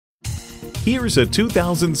Here's a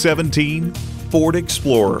 2017 Ford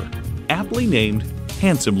Explorer. Aptly named,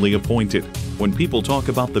 handsomely appointed. When people talk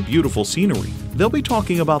about the beautiful scenery, they'll be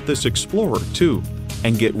talking about this Explorer too.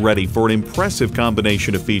 And get ready for an impressive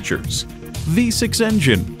combination of features. V6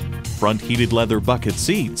 engine, front heated leather bucket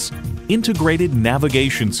seats, integrated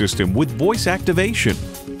navigation system with voice activation,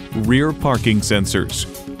 rear parking sensors,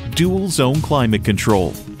 dual zone climate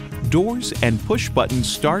control, doors and push-button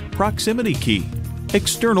start proximity key,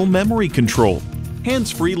 external memory control,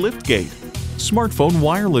 hands-free liftgate, smartphone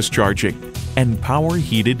wireless charging, and power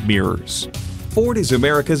heated mirrors. Ford is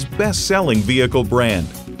America's best-selling vehicle brand.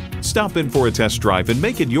 Stop in for a test drive and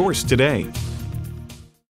make it yours today.